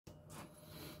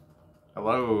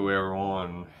Hello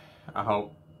everyone, I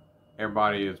hope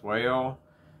everybody is well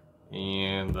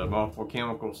in the multiple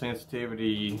chemical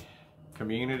sensitivity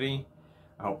community.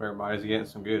 I hope everybody's getting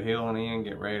some good healing in,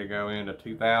 get ready to go into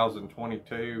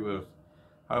 2022 with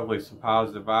hopefully some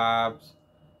positive vibes.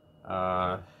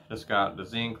 Just got the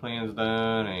Zen cleanse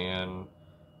done and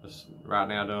just right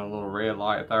now doing a little red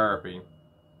light therapy.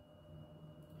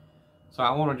 So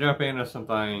I want to jump into some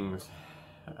things.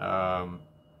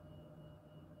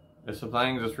 There's some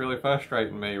things that's really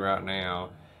frustrating me right now,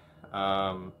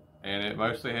 and it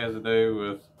mostly has to do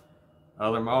with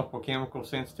other multiple chemical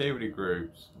sensitivity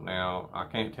groups. Now, I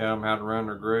can't tell them how to run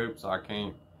their groups. I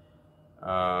can't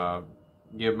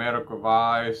give medical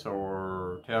advice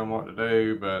or tell them what to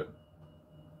do, but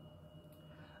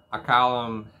I call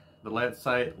them the let's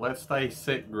stay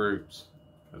sick groups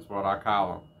is what I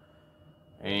call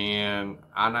them. And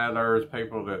I know there's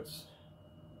people that's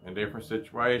in different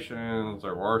situations,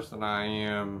 they're worse than I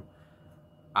am.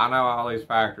 I know all these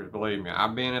factors, believe me.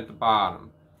 I've been at the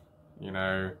bottom. You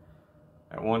know,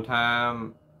 at one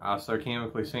time, I was so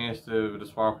chemically sensitive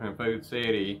just walking in Food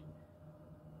City,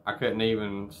 I couldn't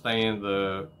even stand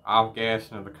the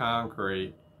off-gassing of the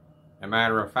concrete. As a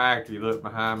matter of fact, if you look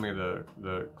behind me,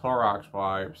 the Clorox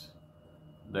wipes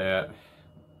that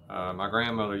my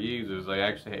grandmother uses,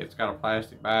 it's got a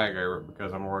plastic bag over it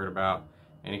because I'm worried about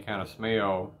any kind of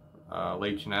smell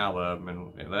leaching out of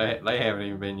them, and they haven't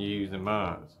even been used in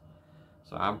months.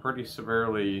 So I'm pretty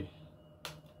severely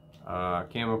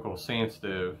chemical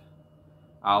sensitive.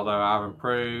 Although I've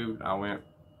improved, I went,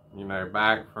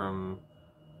 back from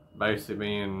basically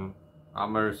being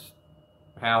almost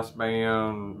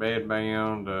housebound,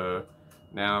 bedbound, to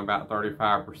now I'm about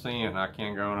 35%. I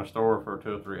can't go in a store for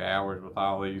 2 or 3 hours with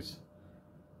all these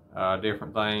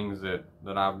different things that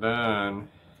I've done,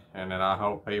 and that I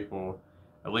hope people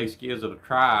at least gives it a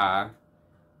try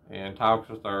and talks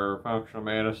with their functional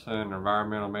medicine,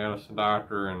 environmental medicine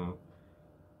doctor,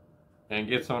 and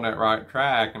gets on that right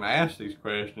track and asks these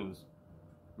questions,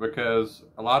 because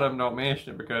a lot of them don't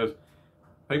mention it because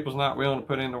people's not willing to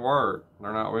put in the work.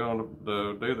 They're not willing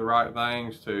to do the right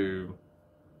things to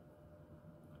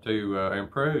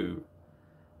improve.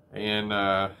 And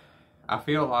I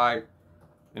feel like,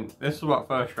 and this is what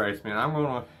frustrates me, and I'm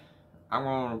gonna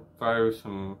throw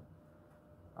some,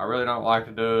 I really don't like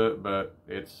to do it, but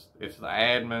it's the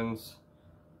admins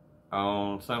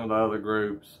on some of the other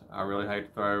groups. I really hate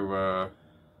to throw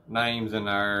names in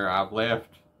there. I've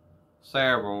left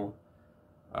several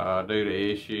due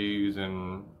to issues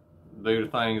and due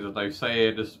to things that they've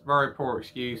said, just very poor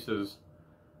excuses,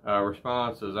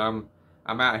 responses. I'm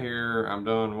out here, I'm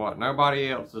doing what nobody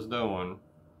else is doing.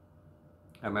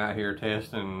 I'm out here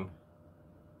testing,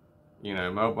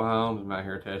 mobile homes. I'm out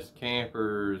here testing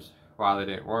campers, why they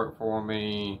didn't work for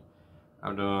me.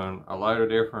 I'm doing a load of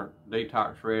different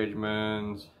detox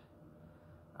regimens.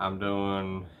 I'm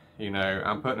doing,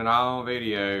 I'm putting it all on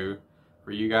video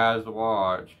for you guys to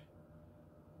watch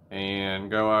and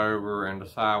go over and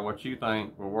decide what you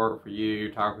think will work for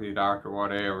you, talk with your doctor,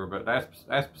 whatever. But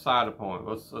that's beside the point.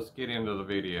 Let's get into the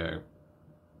video.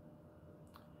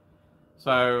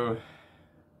 So,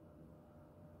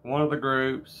 one of the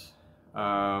groups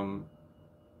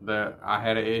that I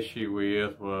had an issue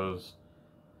with was,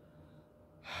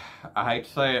 I hate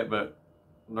to say it, but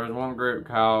there's one group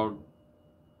called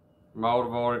Mold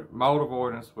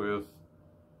Avoidance with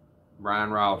Brian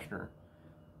Rostner.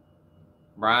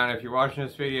 Brian, if you're watching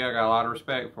this video, I got a lot of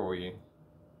respect for you,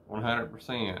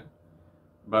 100%.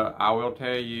 But I will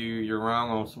tell you, you're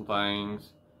wrong on some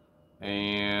things,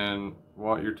 and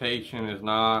what you're teaching is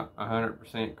not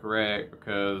 100% correct,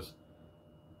 because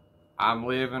I'm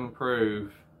living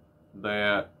proof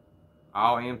that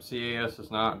all MCS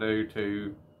is not due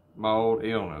to mold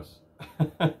illness.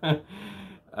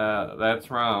 That's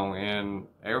wrong, and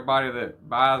everybody that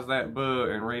buys that book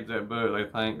and reads that book, they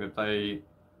think that they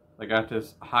got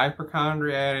this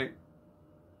hypochondriac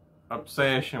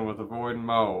obsession with avoiding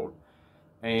mold.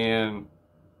 And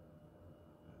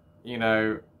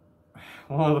one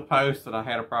of the posts that I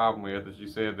had a problem with is you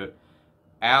said that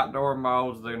outdoor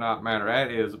molds do not matter. That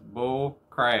is bull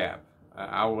crap.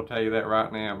 I will tell you that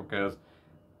right now, because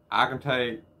I can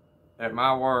take, at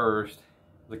my worst,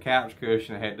 the couch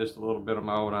cushion that had just a little bit of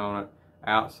mold on it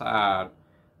outside.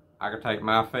 I could take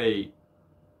my feet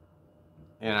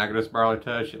and I could just barely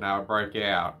touch it and I would break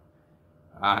out.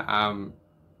 I'm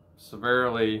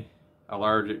severely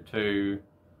allergic to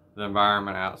the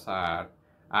environment outside.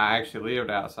 I actually lived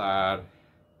outside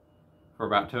for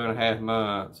about 2.5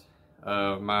 months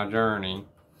of my journey.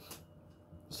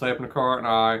 Slept in the car at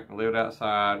night, lived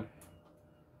outside,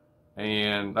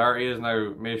 and there is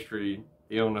no mystery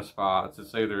illness spots.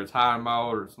 It's high in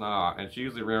mold or it's not. And it's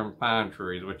usually around pine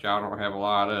trees, which y'all don't have a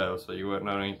lot of, so you wouldn't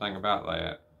know anything about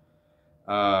that.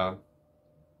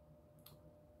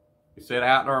 You said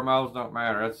outdoor molds don't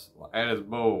matter. That is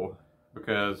bull,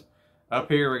 because up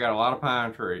here we got a lot of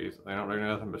pine trees. They don't do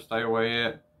nothing but stay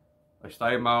wet, they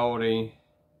stay moldy,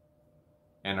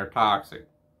 and they're toxic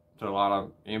to a lot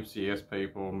of MCS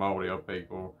people, moldy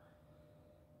people.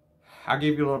 I'll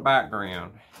give you a little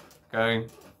background, okay?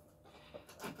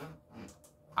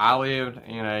 I lived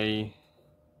in a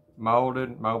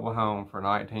molded mobile home for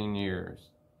 19 years.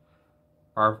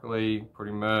 Perfectly,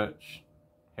 pretty much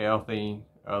healthy,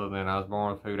 other than I was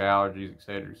born with food allergies,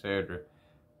 etc., etc.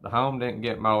 The home didn't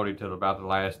get moldy till about the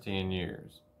last 10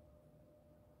 years.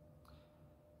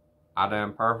 I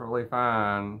done perfectly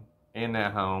fine in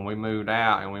that home. We moved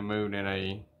out and we moved in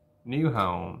a new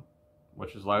home,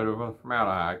 which is loaded with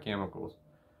formaldehyde chemicals.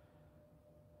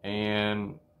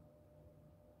 And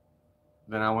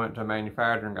then I went to a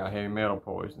manufacturer and got heavy metal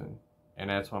poisoning. And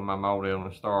that's when my mold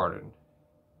illness started.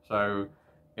 So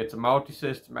it's a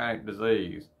multi-systematic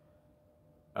disease.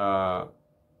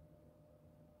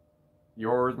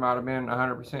 Yours might have been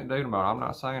 100% due to mold. I'm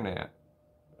not saying that.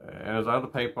 And there's other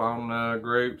people on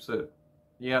groups that,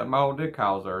 yeah, mold did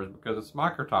cause theirs because it's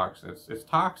microtoxin. It's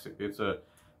toxic. It's a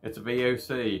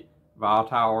VOC,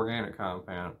 volatile organic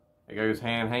compound. It goes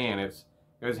hand in hand. It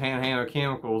goes hand in hand with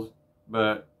chemicals,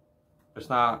 but it's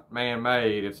not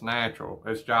man-made. It's natural.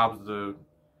 Its job is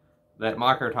that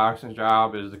microtoxin's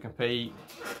job is to compete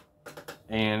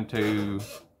and to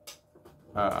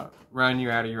run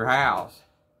you out of your house.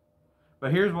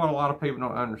 But here's what a lot of people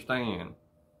don't understand.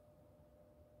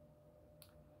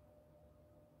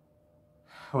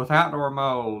 With outdoor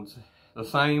molds, the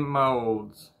same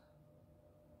molds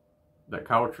that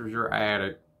cultures your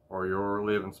attic or your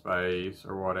living space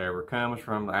or whatever comes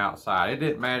from the outside. It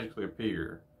didn't magically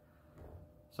appear.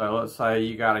 So let's say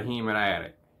you got a humid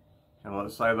attic, and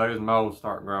let's say those molds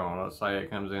start growing. Let's say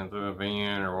it comes in through a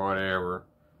vent or whatever.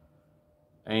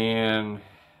 And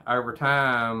over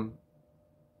time,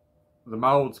 the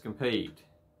molds compete.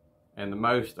 And the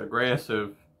most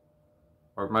aggressive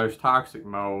or most toxic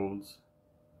molds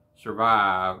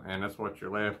survive, and that's what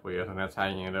you're left with, and that's how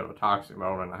you end up with toxic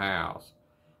mold in the house,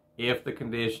 if the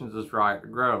conditions is right to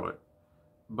grow it.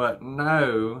 But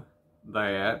know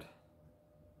that,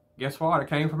 guess what? It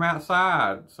came from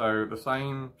outside. So the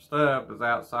same stuff that's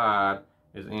outside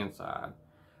is inside.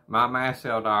 My mast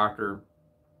cell doctor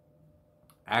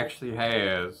actually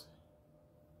has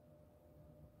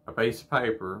a piece of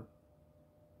paper,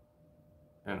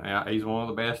 and he's one of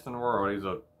the best in the world. He's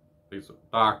a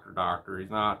doctor.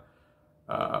 He's not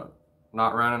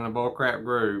running a bullcrap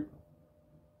group.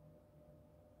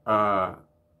 On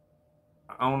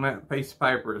that piece of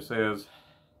paper it says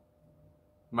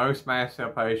most mast cell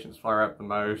patients flare up the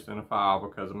most in the fall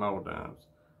because of mold dumps.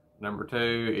 Number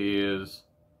 2 is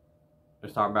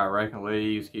just talking about raking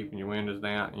leaves, keeping your windows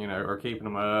down, or keeping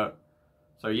them up.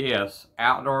 So yes,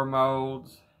 outdoor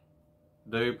molds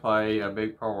do play a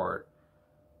big part.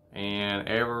 And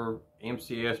every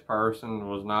MCS person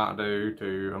was not due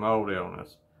to a mold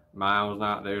illness. Mine was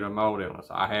not due to mold illness.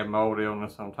 I had mold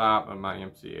illness on top of my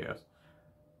MCS.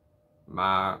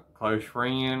 My close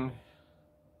friend,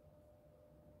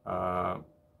 I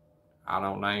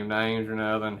don't name names or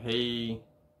nothing, he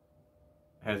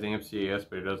has MCS,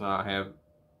 but he does not have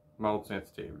mold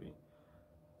sensitivity.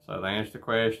 So the answer to the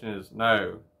question is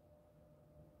no.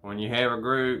 When you have a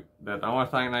group that the only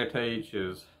thing they teach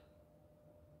is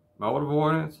mold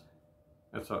avoidance,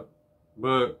 it's a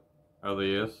book of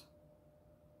this,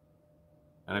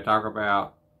 and they talk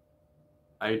about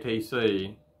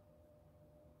ATC,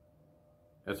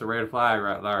 it's a red flag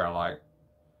right there. Like,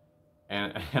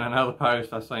 and in another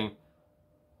post I seen,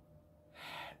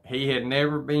 he had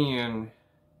never been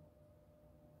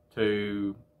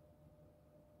to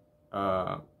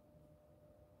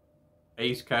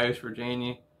East Coast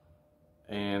Virginia,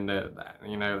 and the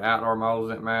outdoor molds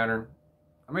didn't matter.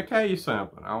 Let me tell you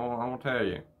something. I want to tell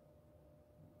you.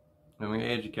 Let me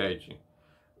educate you.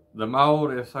 The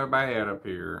mold is so bad up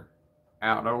here,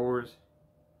 outdoors,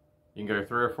 you can go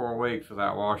 3 or 4 weeks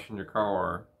without washing your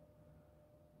car,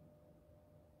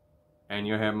 and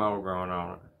you'll have mold growing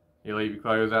on it. You leave your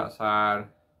clothes outside,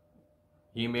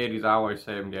 humidity's always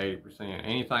 70-80%.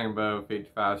 Anything above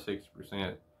 55-60%,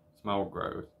 it's mold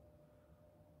growth.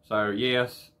 So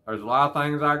yes, there's a lot of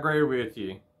things I agree with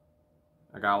you.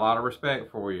 I got a lot of respect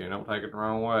for you, don't take it the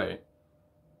wrong way.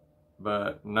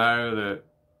 But know that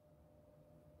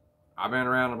I've been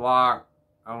around the block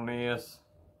on this.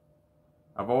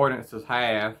 Avoidance is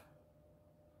half,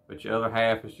 but your other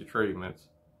half is your treatments.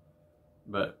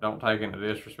 but don't take it in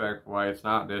a disrespectful way. It's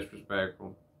not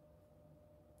disrespectful.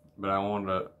 But I wanted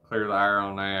to clear the air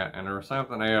on that. And there was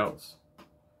something else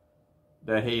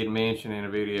that he had mentioned in a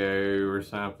video or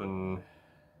something.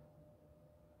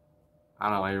 I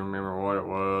don't even remember what it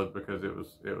was because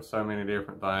it was so many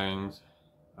different things.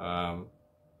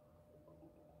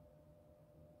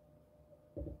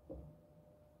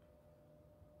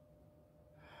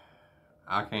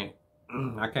 I can't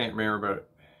remember, but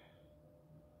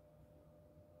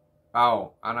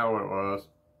oh, I know what it was.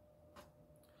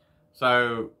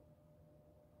 So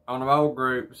on the mold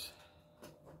groups,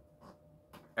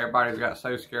 everybody's got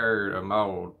so scared of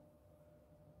mold.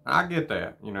 And I get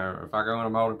that, you know, if I go in a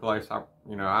moldy place, I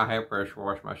have pressure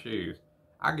wash my shoes.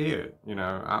 I get it, you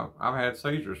know, I've had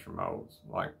seizures from molds.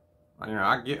 Like, you know,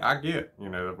 I get, you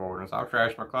know, the avoidance. I've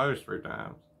trashed my clothes 3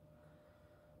 times.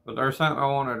 But there's something I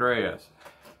want to address.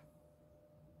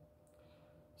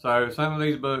 So some of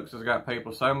these books has got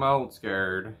people so mold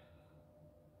scared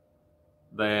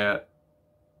that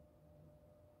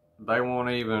they won't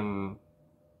even,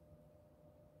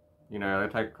 you know,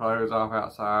 they take clothes off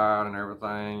outside and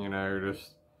everything, you know,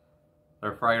 just,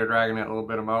 they're afraid of dragging that little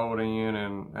bit of mold in,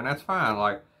 and that's fine.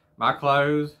 Like, my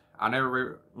clothes, I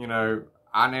never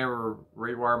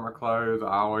rewear my clothes.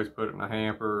 I always put it in a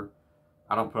hamper.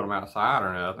 I don't put them outside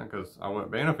or nothing because I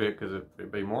wouldn't benefit because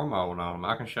it'd be more mold on them.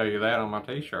 I can show you that on my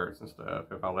t-shirts and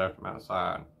stuff if I left them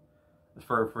outside. As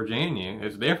for Virginia,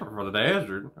 it's different for the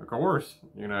desert, of course,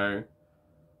 you know,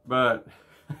 but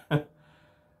they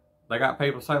got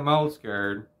people so mold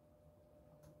scared,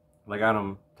 they got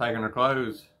them taking their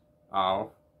clothes off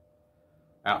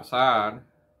outside,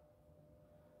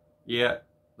 yet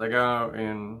they go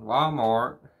in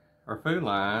Walmart or Food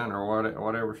Line or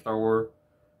whatever store,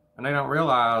 and they don't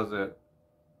realize that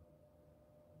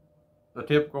the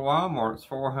typical Walmart's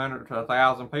 400 to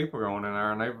 1,000 people going in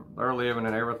there, and they're living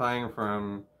in everything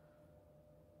from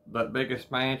the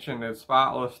biggest mansion that's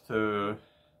spotless to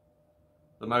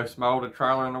the most molded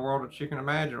trailer in the world that you can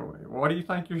imagine. What do you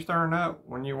think you're stirring up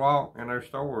when you walk in those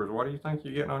stores? What do you think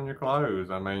you're getting on your clothes?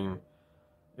 I mean,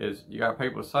 you got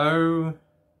people so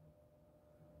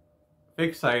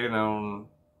fixated on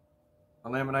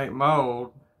eliminating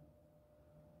mold,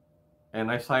 and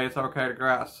they say it's okay to go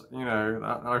out, you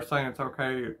know, they're saying it's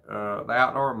okay, the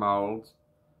outdoor molds,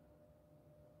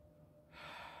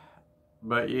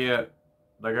 but yet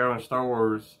they go in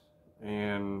stores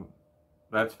and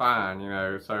that's fine, you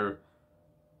know. So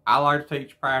I like to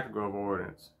teach practical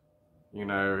avoidance. You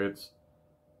know, it's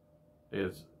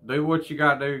do what you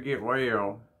gotta do to get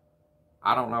well.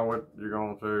 I don't know what you're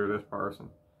going through, this person,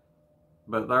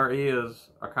 but there is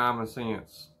a common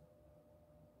sense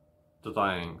to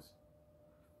things.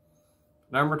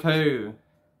 Number 2,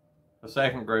 the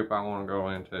second group I want to go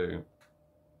into.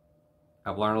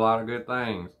 I've learned a lot of good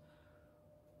things,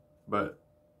 but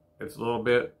it's a little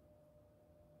bit,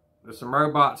 there's some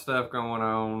robot stuff going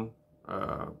on.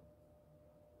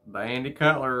 The Andy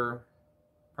Cutler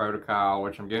protocol,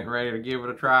 which I'm getting ready to give it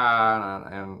a try,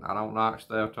 and I don't knock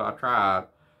stuff till I try it.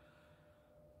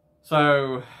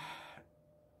 So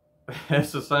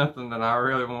this is something that I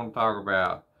really want to talk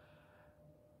about,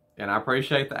 and I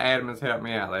appreciate the admins help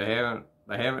me out. They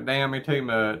haven't damned me too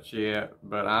much yet,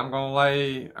 but I'm gonna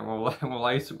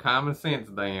lay some common sense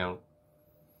down.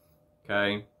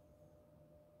 Okay.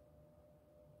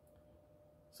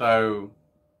 So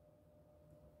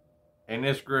in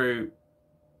this group,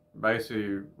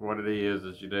 basically what it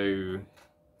is you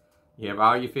have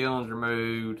all your fillings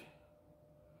removed,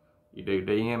 you do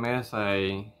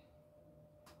DMSA,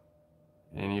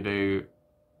 and you do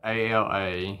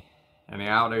ALA, and they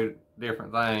all do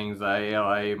different things. The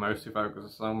ALA mostly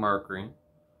focuses on mercury.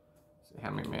 Let's see how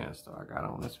many minutes do I got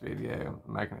on this video.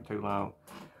 I'm making it too long.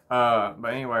 But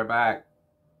anyway, back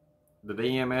the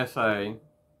DMSA,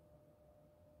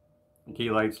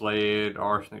 chelates lead,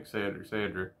 arsenic, etc.,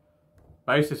 etc.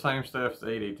 Basically same stuff as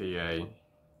EDTA.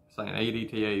 Saying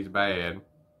EDTA is bad.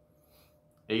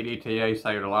 EDTA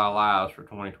saved a lot of lives for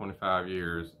 20-25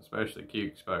 years, especially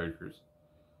acute exposures.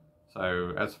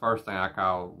 So that's the first thing I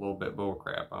call a little bit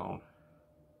bullcrap on.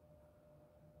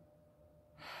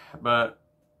 But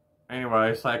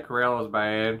anyway, say Corella's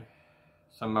bad.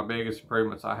 Some of my biggest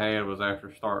improvements I had was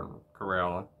after starting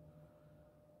Corella.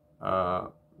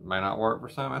 May not work for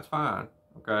some, that's fine.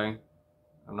 Okay,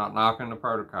 I'm not knocking the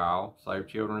protocol. Save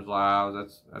children's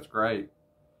lives, that's great.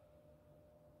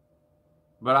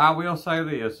 But I will say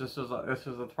this. This is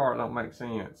the part that don't make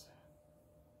sense.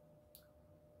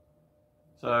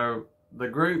 So the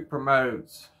group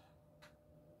promotes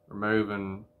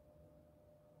removing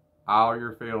all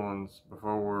your fillings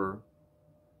before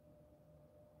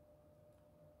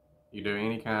you do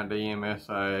any kind of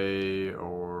DMSA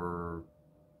or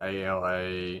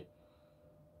ALA,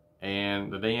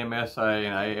 and the DMSA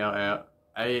and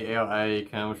ALA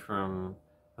comes from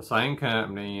the same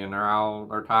company, and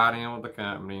they're tied in with the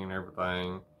company and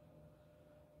everything.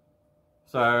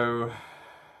 So,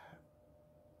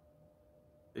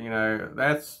 you know,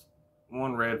 that's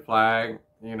one red flag,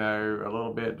 you know, a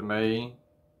little bit to me.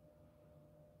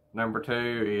 Number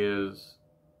two is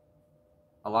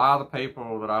a lot of the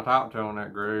people that I talked to on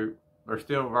that group, they're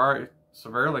still very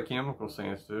severely chemical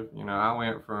sensitive. You know, I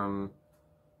went from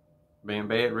being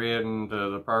bedridden to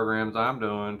the programs I'm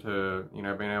doing to, you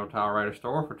know, being able to tolerate a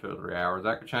store for 2 or 3 hours.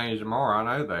 That could change tomorrow,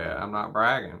 I know that. I'm not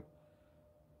bragging.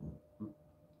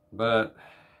 But,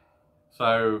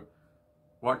 so,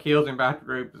 what kills me about the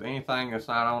group is anything that's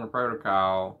not on the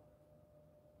protocol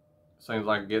seems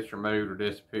like it gets removed or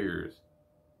disappears.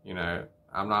 You know,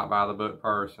 I'm not by the book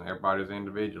person. Everybody's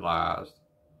individualized.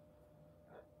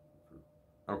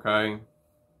 Okay?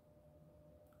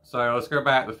 So let's go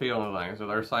back to the feeling thing. So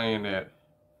they're saying that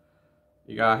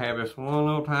you gotta have this one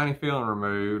little tiny feeling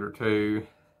removed or two,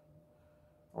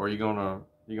 or you're gonna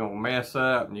mess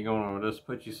up and you're gonna just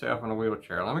put yourself in a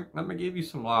wheelchair. Let me give you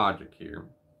some logic here.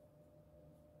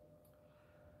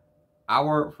 I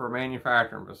work for a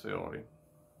manufacturing facility.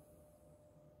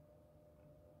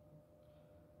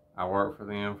 I worked for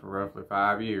them for roughly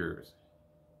 5 years.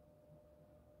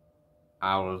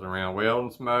 I was around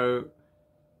welding smoke,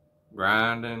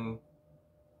 grinding.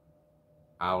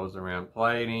 I was around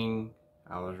plating.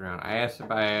 I was around acid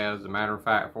baths. As a matter of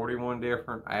fact, 41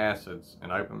 different acids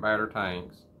in open battery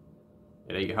tanks.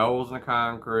 It eat holes in the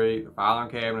concrete. The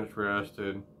filing cabinets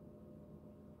rusted.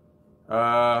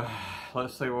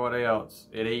 Let's see what else.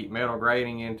 It eat metal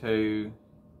grating into.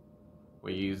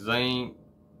 We use zinc,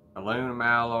 aluminum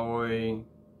alloy,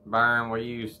 burn. We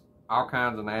used all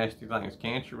kinds of nasty things.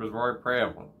 Cancer was very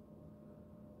prevalent.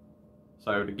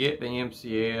 So to get the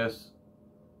MCS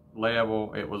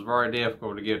level, it was very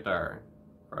difficult to get there.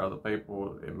 For other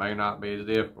people, it may not be as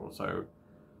difficult. So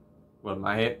with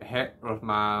my hair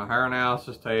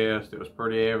analysis test, it was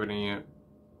pretty evident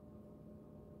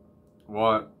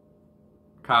what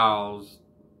caused,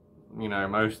 you know,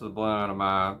 most of the blunt of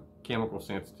my chemical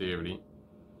sensitivity.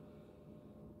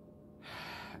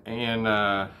 And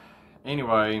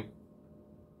anyway,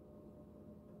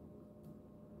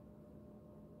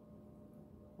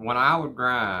 when I would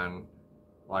grind,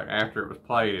 like after it was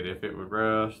plated, if it would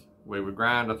rust, we would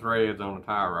grind the threads on the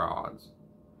tie rods.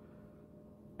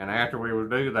 And after we would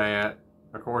do that,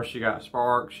 of course you got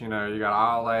sparks, you know, you got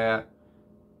all that.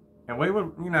 And we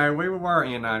would, you know, we would wear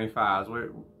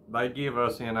N95s. They give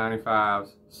us N95s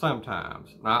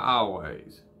sometimes, not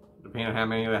always. Depending on how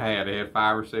many they had. They had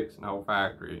 5 or 6 in the whole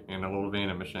factory in the little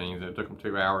vending machines. It took them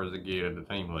 2 hours to get the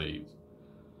team leads.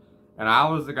 And I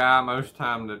was the guy most of the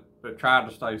time that tried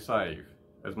to stay safe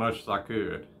as much as I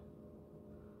could.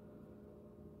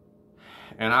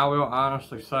 And I will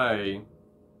honestly say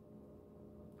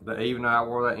that even though I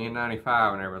wore that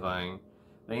N95 and everything,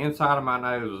 the inside of my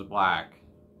nose was black.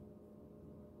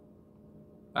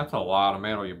 That's a lot of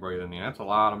metal you're breathing in. That's a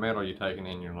lot of metal you're taking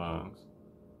in your lungs.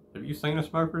 Have you seen a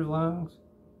smoker's lungs?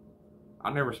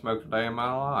 I never smoked a day in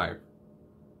my life.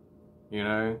 You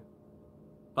know?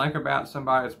 Think about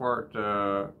somebody that's worked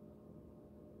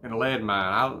in a lead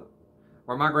mine.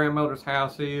 Where my grandmother's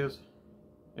house is,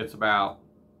 it's about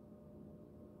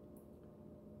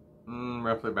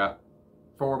roughly about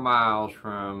 4 miles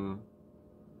from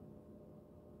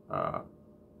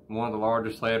one of the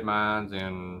largest lead mines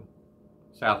in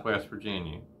Southwest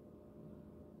Virginia.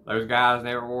 Those guys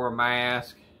never wore a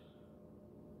mask.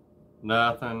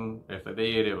 Nothing. If they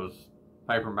did, it was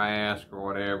paper mask or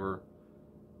whatever.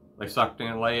 They sucked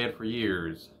in lead for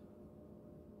years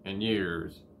and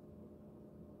years.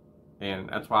 And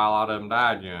that's why a lot of them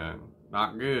died young.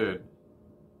 Not good.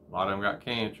 A lot of them got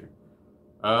cancer.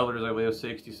 Others, they live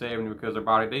 60, 70 because their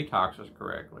body detoxes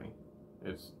correctly.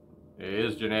 It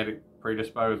is genetic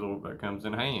predisposal that comes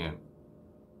in hand.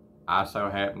 I so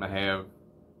happen to have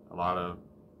a lot of,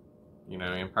 you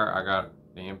know, I got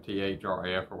the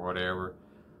MTHRF or whatever.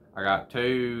 I got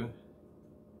 2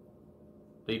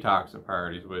 detox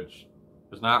impurities, which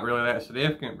is not really that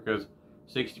significant because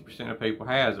 60% of people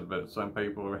has it, but some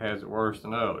people has it worse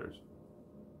than others.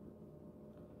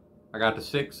 I got the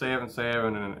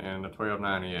 677 and the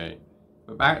 1298.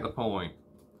 But back to the point.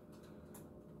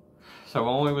 So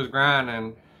when we was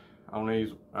grinding on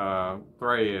these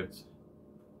threads,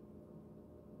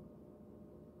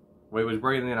 we was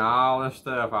breathing in all this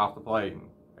stuff off the plating.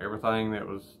 Everything that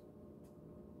was,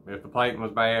 if the plating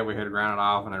was bad, we had to grind it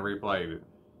off and then replate it.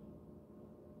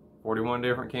 41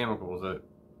 different chemicals that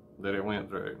that it went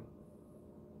through.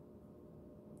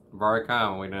 Very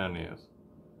common we done this.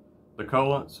 The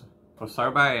coolants was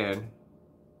so bad.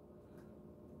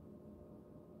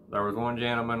 There was one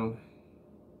gentleman,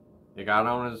 he got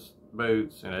on his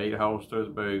boots and he holstered to his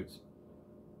boots,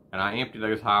 and I emptied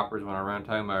those hoppers when I run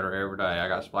tow motor every day. I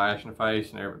got splashed in the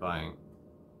face and everything.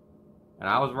 And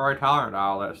I was very tolerant to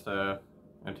all that stuff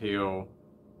until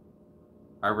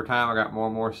over time I got more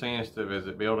and more sensitive as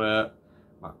it built up.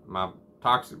 My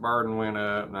toxic burden went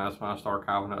up, and that's when I started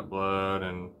coughing up blood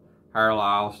and hair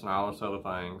loss and all those other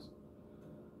things.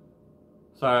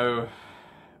 So,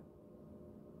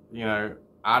 you know,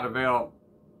 I developed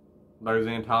those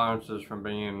intolerances from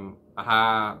being a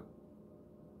high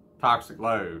toxic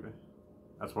load.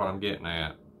 That's what I'm getting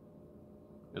at.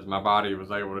 Is my body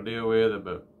was able to deal with it,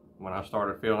 but when I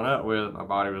started filling up with it, my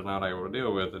body was not able to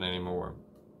deal with it anymore.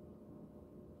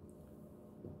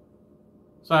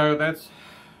 So that's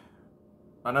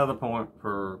another point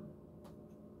for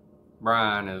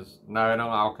Brian is, no, it don't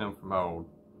all come from mold.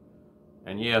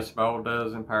 And yes, mold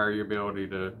does impair your ability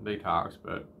to detox,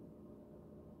 but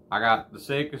I got the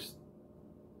sickest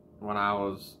when I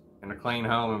was in a clean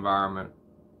home environment,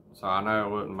 so I know it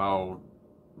wasn't mold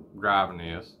driving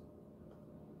this.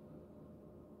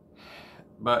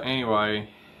 But anyway,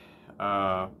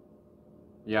 yeah,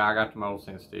 I got the mold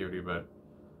sensitivity, but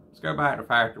let's go back to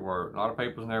factory work. A lot of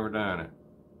people's never done it.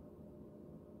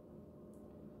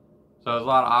 So there's a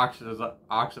lot of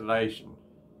oxidation.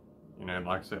 You know,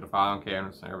 like I said, the filing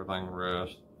cabinets and everything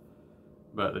rust.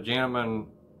 But the gentleman,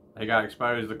 he got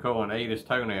exposed to coolant, ate his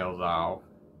toenails off.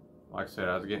 Like I said,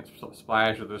 I was getting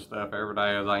splashed with this stuff every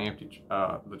day as I emptied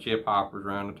the chip hoppers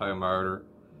around the tow motor.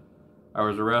 There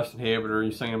was a rust inhibitor.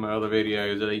 You've seen in my other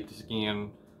videos that eat the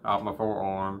skin off my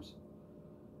forearms.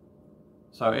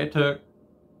 So it took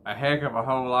a heck of a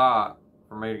whole lot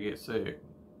for me to get sick.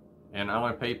 And the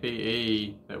only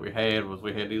PPE that we had was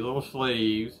we had these little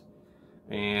sleeves,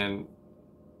 and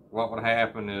what would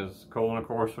happen is coolant, of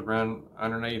course, would run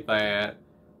underneath that,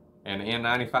 and the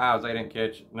N95s, they didn't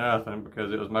catch nothing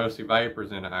because it was mostly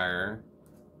vapors in the air.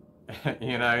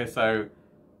 You know, so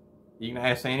you can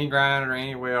ask any grinder,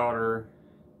 any welder,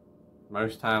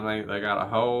 most of the time they got a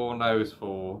whole nose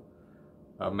full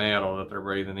of metal that they're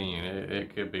breathing in.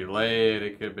 It could be lead,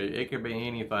 it could be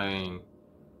anything,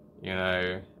 you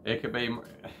know. It could be,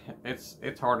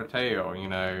 it's hard to tell, you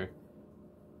know.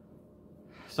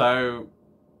 So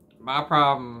my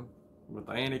problem with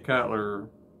the Andy Cutler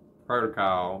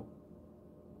protocol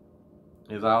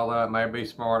is, although it may be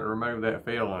smart to remove that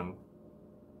filling,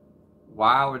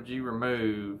 why would you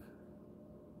remove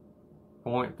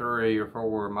 0.3 or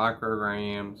 4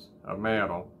 micrograms of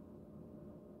metal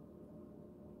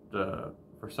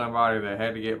for somebody that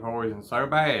had to get poisoned so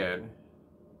bad,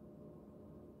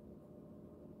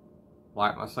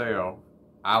 like myself?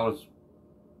 I was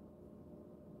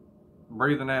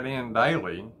breathing that in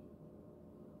daily,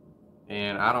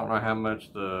 and I don't know how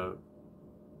much the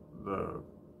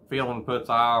feeling puts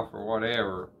off or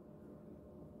whatever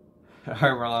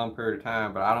over a long period of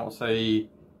time, but I don't see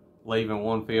leaving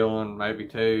one feeling, maybe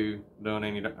two, doing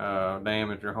any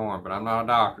damage or harm. But I'm not a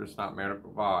doctor, it's not medical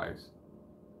advice.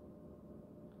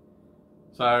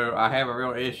 So I have a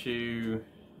real issue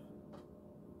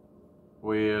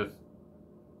with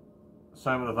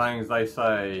some of the things they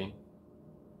say,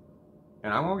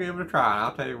 and I'm gonna give it a try, and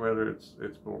I'll tell you whether it's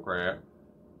bullcrap.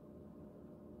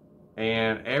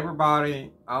 And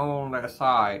everybody on that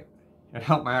site, it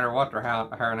don't matter what their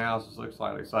hair analysis looks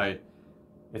like, they say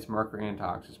it's mercury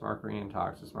intox, it's mercury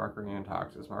intox, it's mercury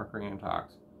intox, it's mercury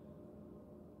intox.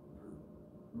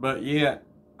 But yet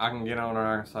I can get on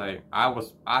there and say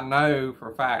I know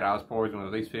for a fact I was poisoned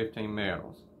with these 15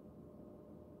 metals.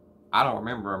 I don't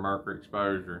remember a mercury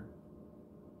exposure.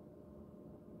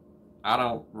 I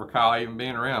don't recall even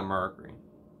being around mercury.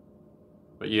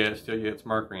 But yet it's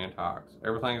mercury intox.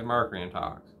 Everything's mercury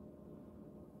intox.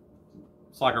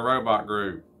 It's like a robot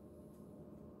group.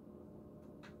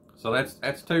 So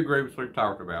that's two groups we've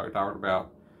talked about. We talked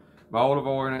about mold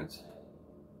avoidance.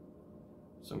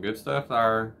 Some good stuff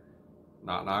there.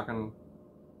 Not knocking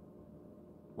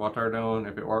what they're doing.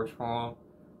 If it works for them,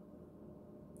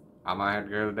 I might have to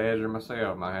go to the desert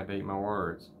myself. Might have to eat my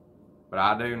words. But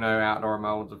I do know outdoor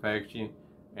molds affect you,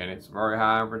 and it's very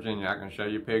high in Virginia. I can show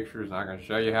you pictures, and I can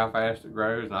show you how fast it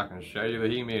grows, and I can show you the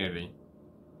humidity.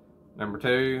 Number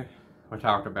two, we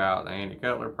talked about the Andy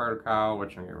Cutler protocol,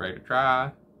 which I'm getting ready to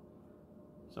try.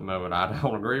 Some of it I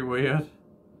don't agree with,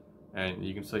 and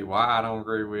you can see why I don't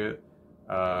agree with.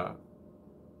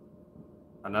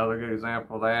 Another good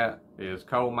example of that is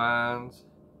coal mines,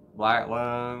 black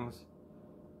lungs,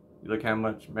 You look how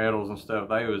much metals and stuff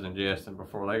they was ingesting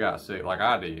before they got sick, like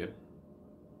I did,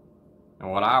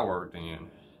 and what I worked in.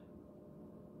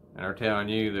 And they're telling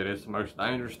you that it's the most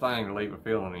dangerous thing to leave a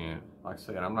filling in. Like I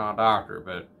said, I'm not a doctor,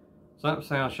 but something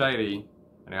sounds shady,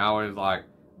 and they always like,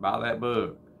 buy that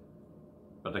book.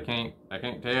 But they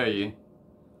can't tell you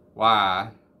why.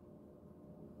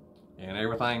 And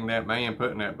everything that man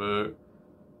put in that book,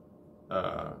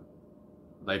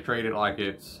 they treat it like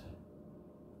it's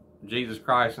Jesus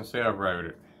Christ himself wrote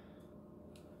it.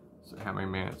 So how many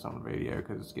minutes on the video,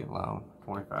 because it's getting long?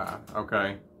 25.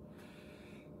 Okay.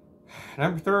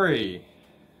 Number 3.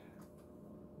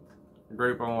 The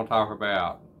group I want to talk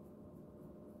about.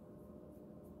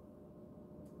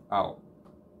 Oh.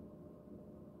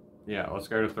 Yeah, let's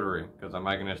go to 3, because I'm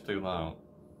making this too long.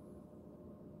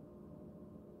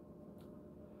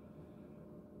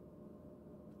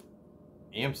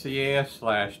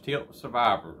 MCS/tilt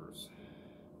survivors.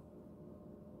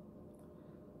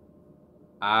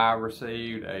 I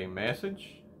received a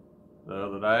message the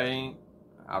other day.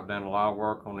 I've done a lot of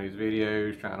work on these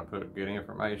videos, trying to put good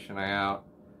information out,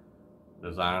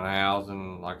 designing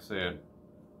housing. Like I said,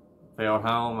 failed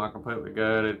home, I completely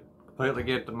gutted, completely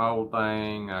get the mold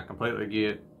thing, I completely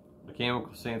get the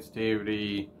chemical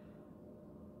sensitivity.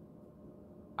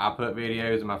 I put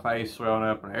videos of my face swelling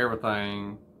up and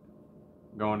everything,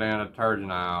 going down the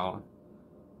detergent aisle,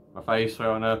 my face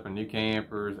swelling up and new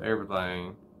campers,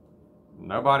 everything.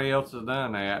 Nobody else has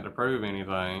done that to prove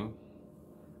anything.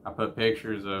 I put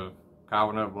pictures of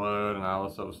coughing up blood and all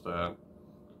this other stuff.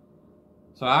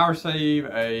 So I received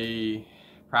a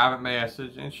private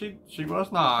message, and she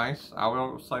was nice, I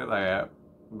will say that,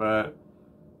 but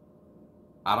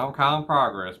I don't call them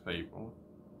progress people.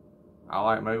 I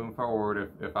like moving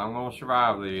forward. If I'm going to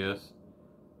survive this,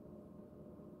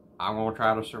 I'm going to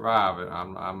try to survive it.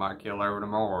 I might kill over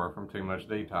tomorrow from too much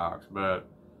detox, but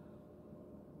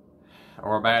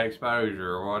or a bad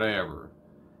exposure or whatever.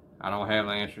 I don't have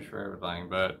the answers for everything,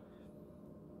 but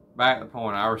back to the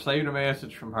point. I received a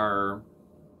message from her,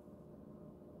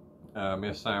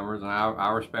 Miss Summers, and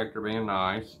I respect her being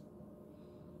nice,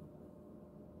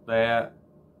 that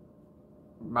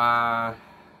they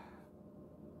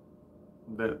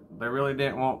really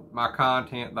didn't want my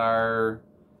content there,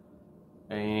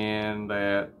 and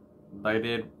that they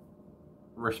did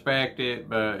respect it,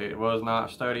 but it was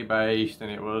not study based and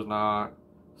it was not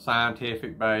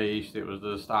scientific based. It was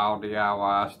just all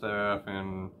DIY stuff,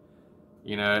 and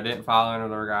you know, it didn't fall under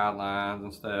their guidelines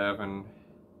and stuff. And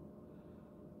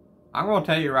I'm going to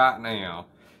tell you right now,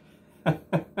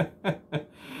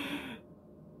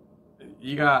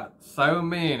 you got so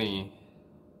many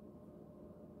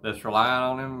that's relying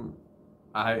on them.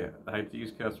 I hate to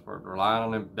use cuss words, relying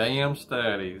on them damn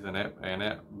studies and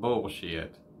that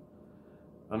bullshit.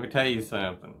 Let me tell you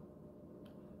something.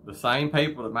 The same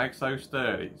people that makes those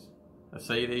studies, the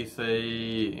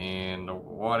CDC and the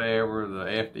whatever, the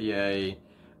FDA,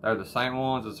 they're the same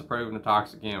ones that's approving the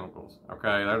toxic chemicals.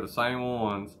 Okay, they're the same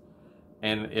ones.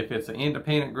 And if it's an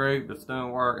independent group that's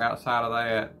doing work outside of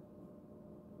that,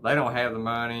 they don't have the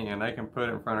money, and they can put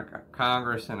it in front of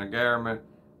Congress and the government,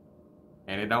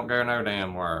 and it don't go no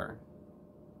damn where.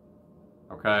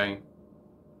 Okay?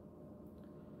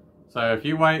 So if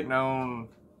you're waiting on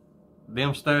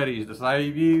them studies to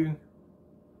save you,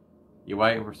 you're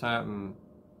waiting for something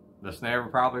that's never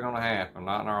probably going to happen,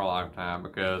 not in our lifetime,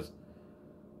 because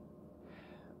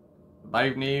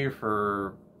they've knew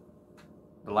for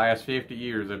the last 50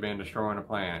 years they've been destroying the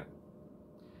planet.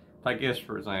 Take this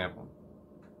for example.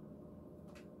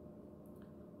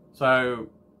 So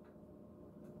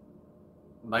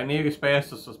they knew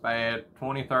asbestos was bad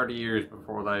 20, 30 years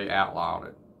before they outlawed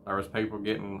it. There was people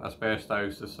getting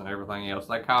asbestosis and everything else.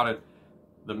 They called it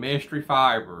the mystery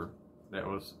fiber that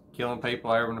was killing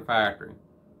people over in the factory.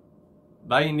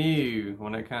 They knew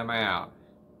when it came out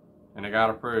and it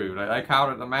got approved. They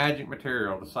called it the magic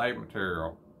material, the safe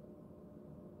material.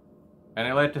 And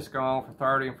they let this go on for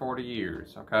 30 and 40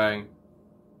 years, okay?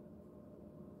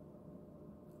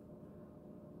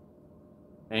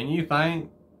 And you think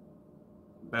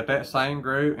that same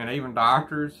group, and even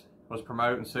doctors, was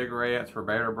promoting cigarettes for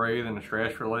better breathing and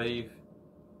stress relief?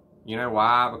 You know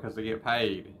why? Because they get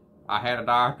paid. I had a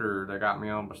doctor that got me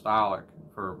on Bostolic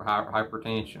for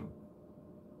hypertension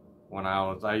when I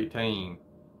was 18.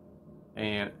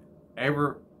 And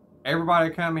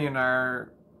everybody come in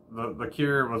there, the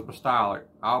cure was Bostolic.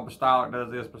 All Bostolic does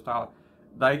this, Bostolic.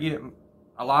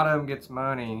 A lot of them gets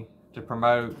money to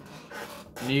promote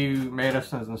new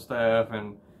medicines and stuff,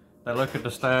 and they look at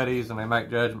the studies and they make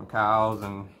judgment calls,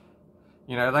 and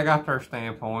you know, they got their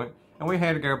standpoint, and we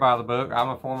had to go by the book. I'm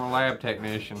a former lab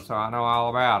technician, so I know all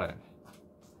about it.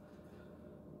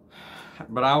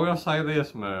 But I will say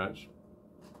this much,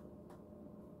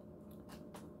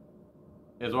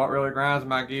 is what really grinds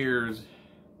my gears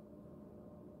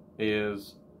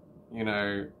is, you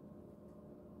know,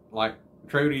 like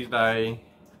Trudy's day,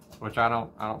 which I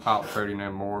don't call it Trudy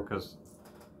no more, because,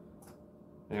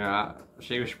 you know,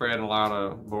 she was spreading a lot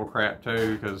of bull crap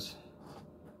too, because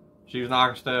she was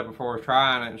knocking stuff before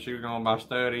trying it, and she was going by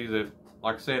studies that,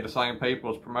 like I said, the same people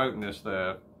was promoting this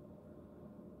stuff.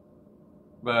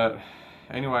 But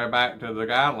anyway, back to the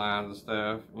guidelines and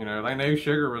stuff, you know, they knew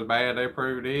sugar was bad, they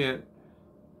proved it.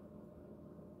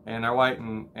 And they're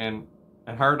waiting, and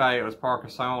in her day it was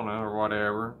Parkinsona or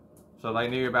whatever, so they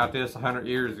knew about this 100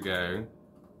 years ago.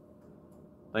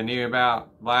 They knew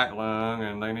about black lung,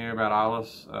 and they knew about all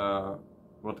this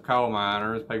with the coal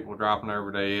miners, people dropping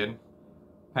over dead.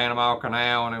 Panama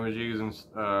Canal, when it was using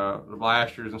the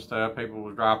blasters and stuff, people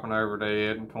was dropping over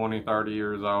dead, and 20, 30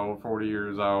 years old, 40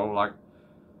 years old, like,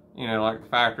 you know, like the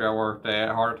factory I worked at,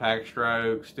 heart attack,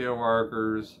 stroke, steel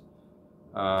workers.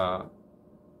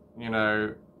 You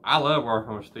know, I love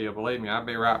working with steel, believe me, I'd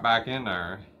be right back in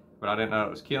there, but I didn't know it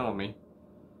was killing me.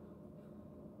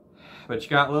 But you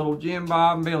got little Jim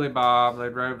Bob and Billy Bob, they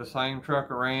drove the same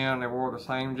truck around, they wore the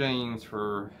same jeans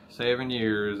for 7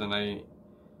 years, and they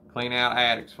clean out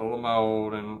attics full of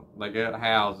mold, and they gut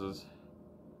houses.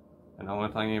 And the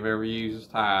only thing they've ever used is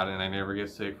Tide, and they never get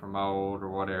sick from mold or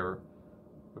whatever,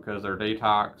 because their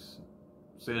detox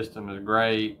system is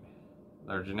great.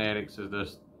 Their genetics is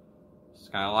just, it's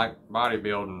kind of like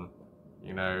bodybuilding.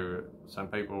 You know, some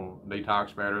people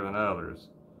detox better than others.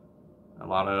 A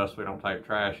lot of us, we don't take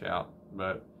trash out.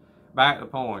 But back to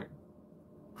the point.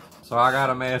 So I got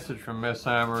a message from Miss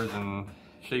Summers, and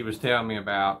she was telling me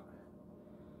about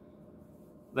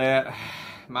that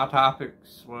my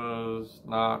topics was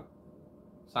not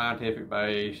scientific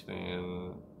based,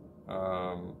 and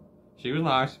she was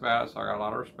nice about it, so I got a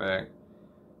lot of respect.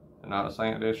 And not to say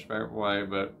it in a disrespectful way,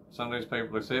 but some of these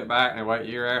people, they sit back and they wait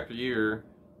year after year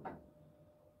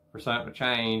for something to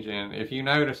change. And if you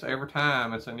notice, every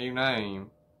time it's a new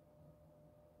name.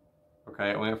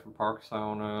 Okay, it went from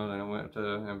Parkinsona, then it went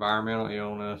to environmental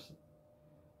illness.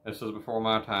 This was before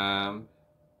my time,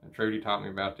 and Trudy taught me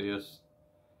about this.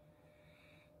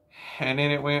 And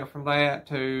then it went from that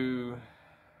to,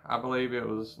 I believe it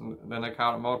was, then they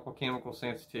called it multiple chemical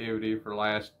sensitivity for the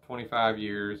last 25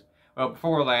 years. Well,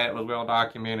 before that, it was well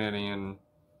documented in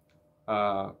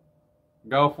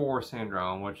Gulf War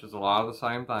syndrome, which is a lot of the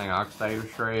same thing,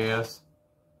 oxidative stress.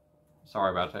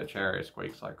 Sorry about that chair, it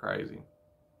squeaks like crazy.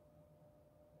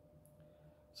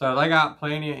 So they got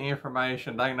plenty of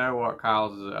information. They know what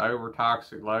causes it.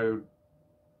 Over-toxic load,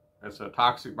 it's a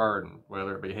toxic burden,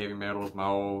 whether it be heavy metals,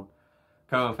 mold,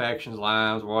 co-infections,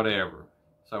 limes, whatever.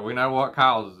 So we know what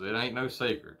causes it. It ain't no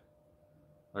secret.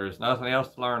 There's nothing else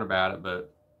to learn about it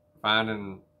but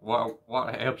finding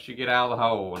what helps you get out of the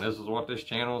hole. And this is what this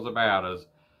channel is about,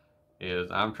 is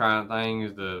I'm trying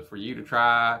things for you to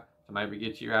try to maybe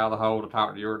get you out of the hole to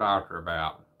talk to your doctor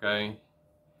about, okay?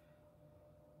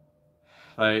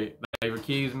 They've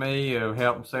accused me of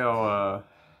helping sell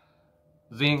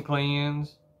Zen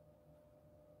Cleanse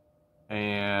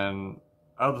and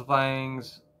other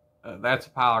things. That's a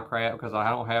pile of crap, because I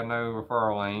don't have no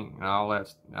referral link and all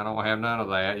that. I don't have none of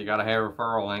that. You got to have a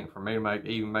referral link for me to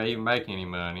even make any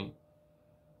money.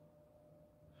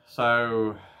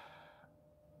 So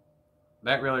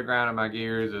that really grinded my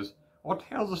gears. Is what the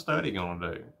hell's the study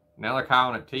gonna do? Now they're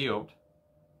calling it tilt,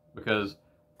 because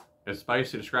it's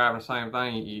basically describing the same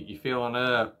thing. You filling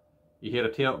up, you hit a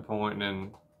tilt point,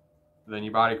 and then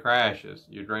your body crashes,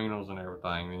 your adrenals and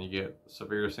everything, and you get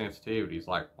severe sensitivities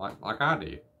like I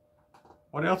did.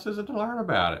 What else is it to learn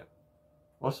about it?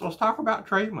 Let's talk about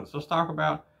treatments. Let's talk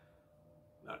about,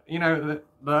 you know,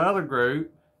 the other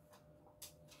group.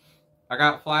 I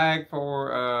got flagged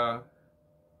for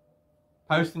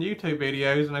posting YouTube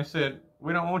videos, and they said,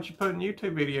 we don't want you putting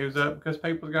YouTube videos up because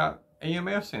people got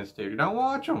EMF sensitivity. Don't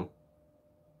watch them.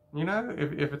 You know,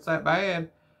 if it's that bad.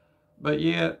 But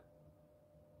yet,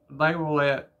 they will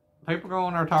let people go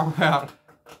on there and talk about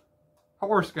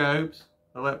horoscopes.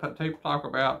 They'll let people talk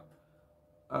about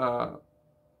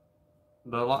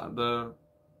the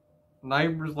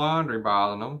neighbor's laundry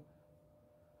bothering them.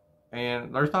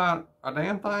 And there's not a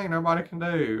damn thing nobody can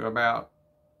do about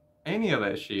any of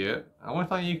that shit. The only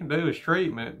thing you can do is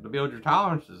treatment to build your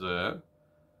tolerances up.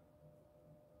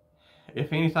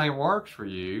 If anything works for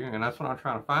you, and that's what I'm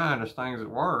trying to find, is things that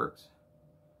works.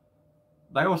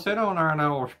 They will sit on there and they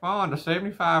will respond to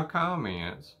 75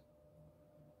 comments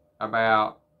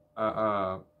about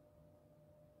the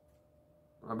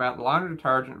laundry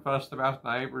detergent, fussed about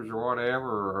neighbors or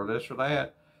whatever, or this or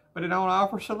that. but it don't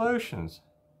offer solutions.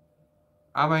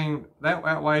 I mean,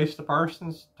 that wastes the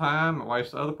person's time, it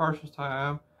wastes the other person's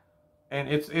time, and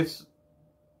it's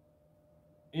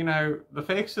you know, the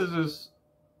fixes is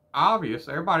obvious.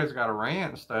 Everybody's got a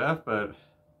rant and stuff, but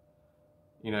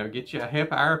you know, get you a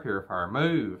HEPA air purifier,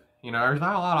 move. You know, there's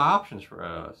not a lot of options for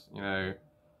us. You know,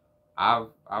 I've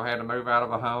had to move out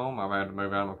of a home. I've had to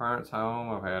move out of my parents'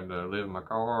 home. I've had to live in my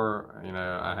car. You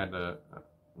know, I had to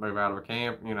move out of a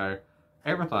camp. You know,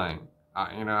 everything.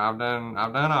 You know, I've done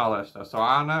all that stuff, so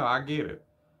I know, I get it.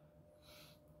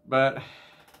 But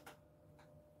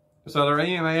so their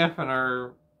EMF and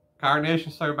their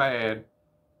cognition's so bad,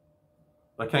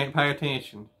 they can't pay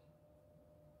attention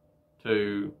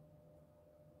to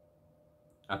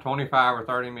a 25 or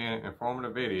 30 minute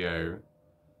informative video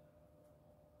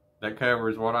that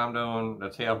covers what I'm doing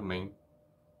that's helping me.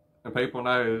 And people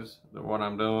knows that what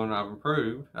I'm doing, I've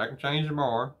improved. I can change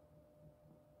tomorrow.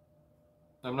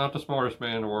 I'm not the smartest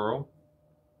man in the world.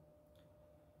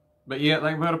 But yet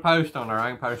they can put a post on there. I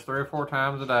can post 3 or 4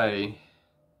 times a day.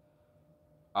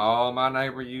 All my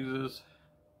neighbor uses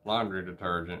laundry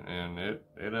detergent, and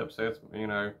it upsets me. You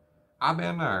know, I've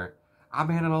been there. I've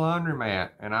been in a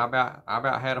laundromat, and I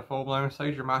about had a full-blown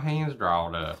seizure. My hands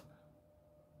drawed up.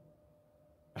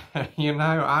 You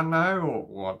know, I know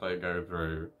what they go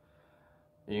through.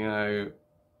 You know,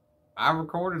 I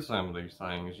recorded some of these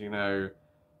things. You know,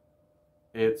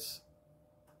 it's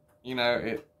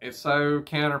so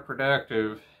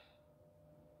counterproductive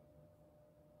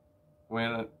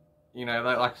when, you know,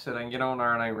 like I said, they can get on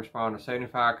there and they respond to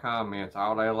 75 comments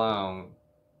all day long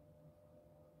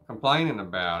complaining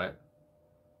about it,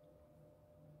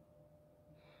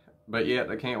 but yet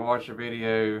they can't watch a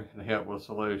video to help with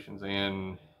solutions.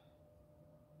 And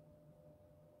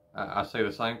I see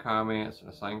the same comments and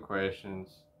the same questions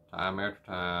time after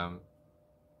time.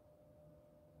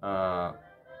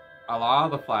 A lot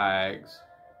of the flags,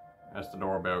 that's the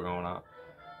doorbell going off,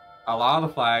 a lot of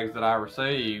the flags that I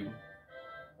received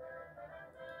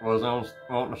was on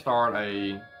wanting to start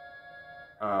a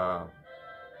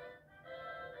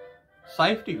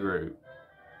safety group,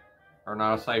 or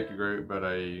not a safety group, but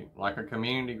like a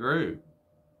community group.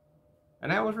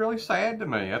 And that was really sad to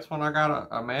me. That's when I got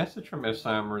a message from Miss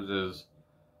Summers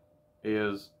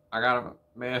is I got a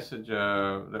message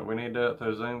that we need to do it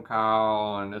through a Zoom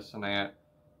call and this and that.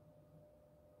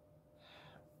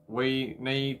 We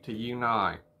need to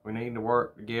unite. We need to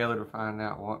work together to find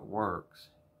out what works.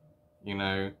 You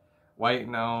know,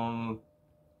 waiting on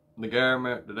the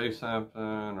government to do something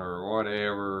or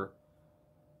whatever,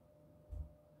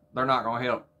 they're not going to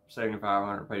help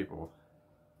 7,500 people,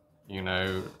 you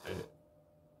know,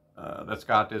 that's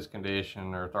got this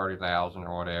condition, or 30,000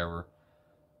 or whatever.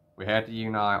 We have to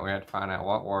unite. We have to find out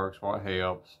what works, what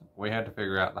helps. We have to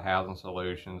figure out the housing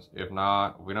solutions. If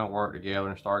not, if we don't work together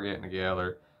and start getting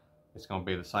together, it's going to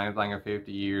be the same thing in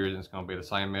 50 years, and it's going to be the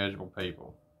same miserable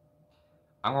people.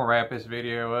 I'm going to wrap this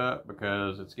video up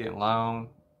because it's getting long.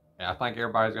 I think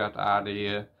everybody's got the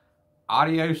idea.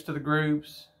 Adios to the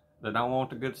groups that don't want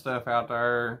the good stuff out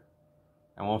there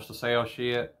and wants to sell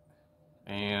shit,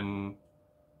 and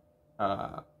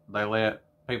they let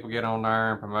people get on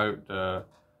there and promote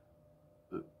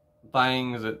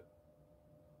things that,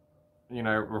 you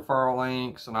know, referral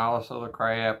links and all this other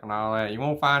crap and all that. You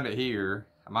won't find it here.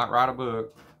 I might write a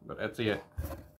book, but that's it.